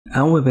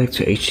And we're back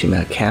to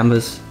HTML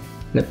Canvas.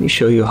 Let me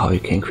show you how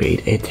you can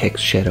create a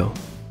text shadow.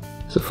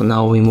 So for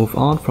now we move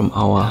on from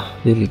our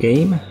little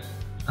game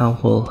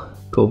and we'll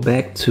go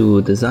back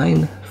to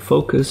design,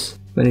 focus.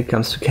 When it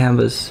comes to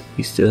canvas,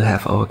 we still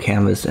have our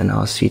canvas and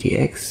our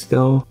CDX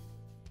though.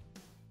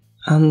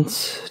 And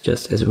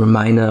just as a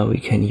reminder, we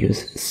can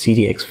use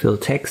CDX fill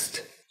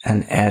text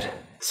and add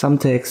some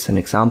text, an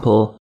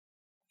example,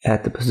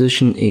 add the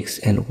position X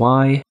and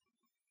Y.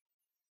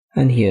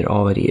 And here it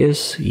already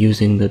is,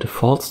 using the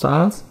default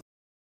styles.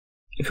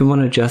 If we want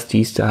to adjust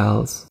these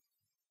styles,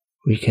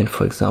 we can,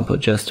 for example,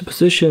 adjust the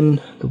position.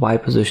 The Y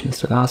position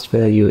is the last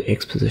value,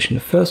 X position the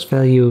first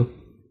value.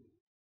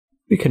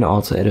 We can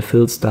also add a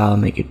fill style,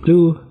 make it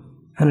blue,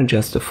 and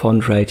adjust the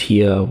font right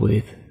here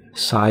with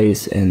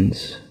size and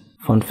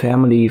font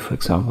family, for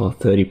example,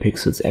 30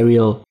 pixels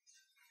Arial.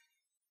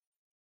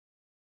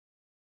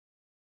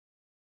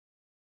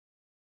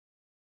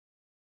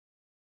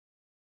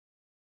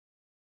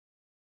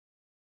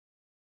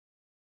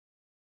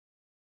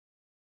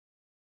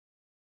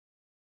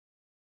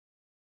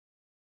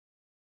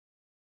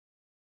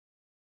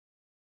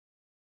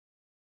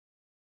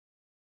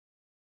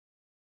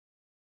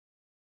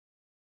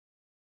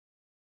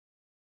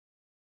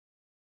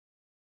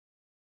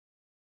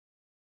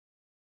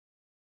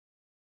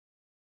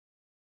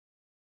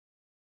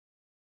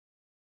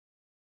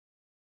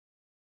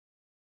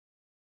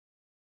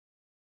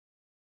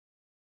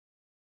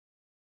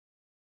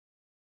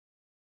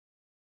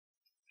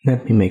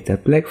 Let me make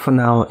that black for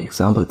now.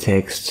 Example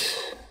text,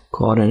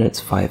 coordinates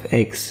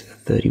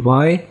 5x,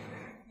 30y,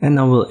 and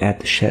now we'll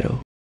add the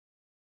shadow.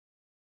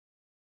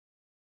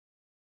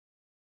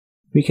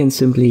 We can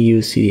simply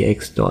use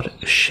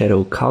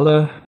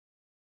cdx.shadowColor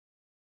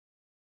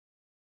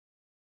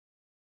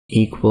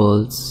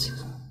equals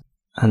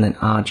and then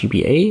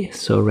RGBA,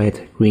 so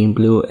red, green,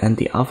 blue, and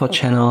the alpha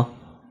channel.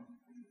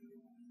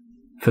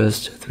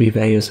 First three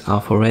values are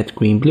for red,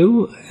 green,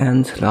 blue,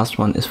 and last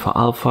one is for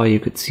alpha.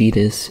 You could see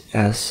this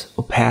as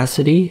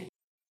opacity.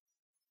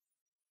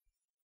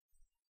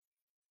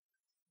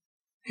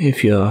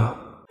 If you're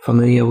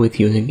familiar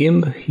with using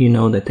GIMP, you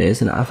know that there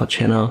is an alpha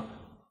channel.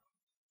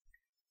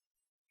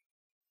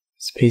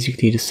 It's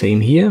basically the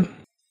same here.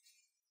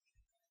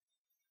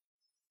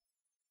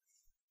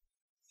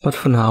 But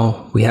for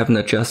now, we haven't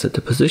adjusted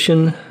the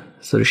position,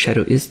 so the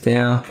shadow is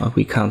there, but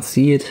we can't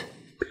see it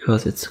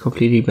because it's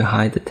completely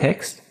behind the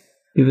text. To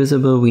be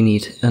visible, we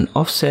need an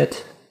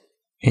offset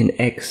in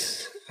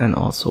X and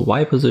also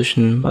Y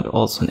position, but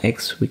also in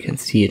X we can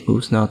see it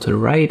moves now to the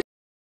right.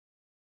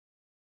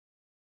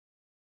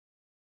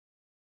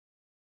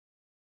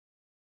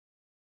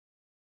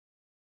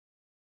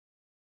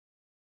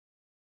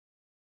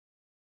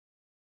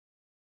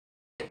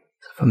 So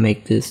if I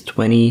make this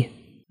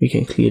 20, we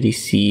can clearly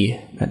see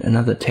that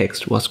another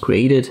text was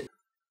created.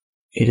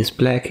 It is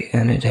black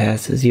and it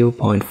has a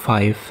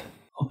 0.5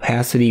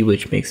 opacity,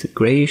 which makes it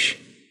grayish.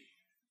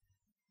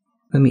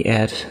 Let me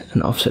add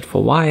an offset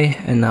for Y,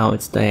 and now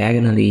it's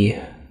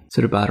diagonally to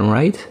the bottom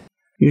right.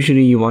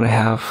 Usually you want to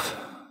have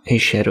a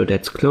shadow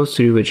that's close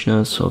to the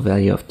original, so a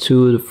value of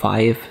 2 to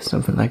 5,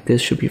 something like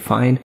this should be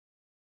fine.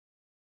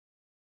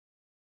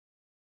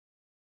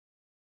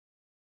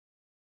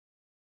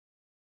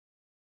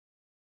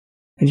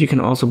 And you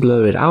can also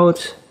blur it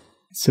out.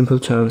 Simple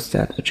terms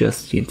that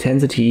adjust the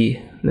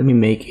intensity. Let me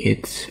make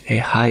it a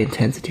high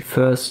intensity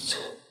first,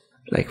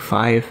 like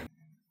 5.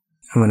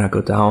 And when I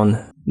go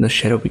down, the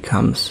shadow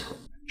becomes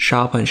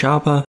sharper and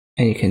sharper,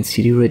 and you can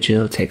see the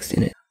original text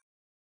in it.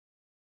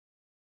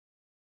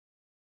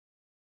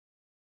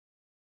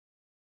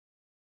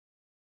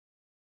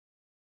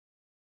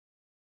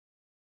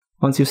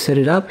 Once you've set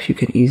it up, you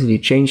can easily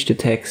change the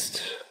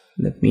text.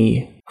 Let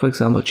me, for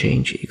example,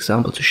 change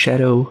example to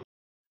shadow,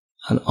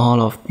 and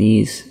all of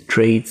these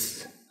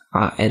traits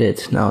are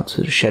added now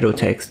to the shadow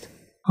text.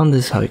 And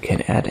this is how you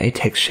can add a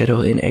text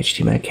shadow in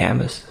HTML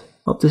Canvas.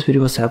 Hope this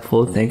video was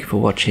helpful, thank you for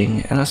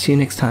watching, and I'll see you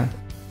next time.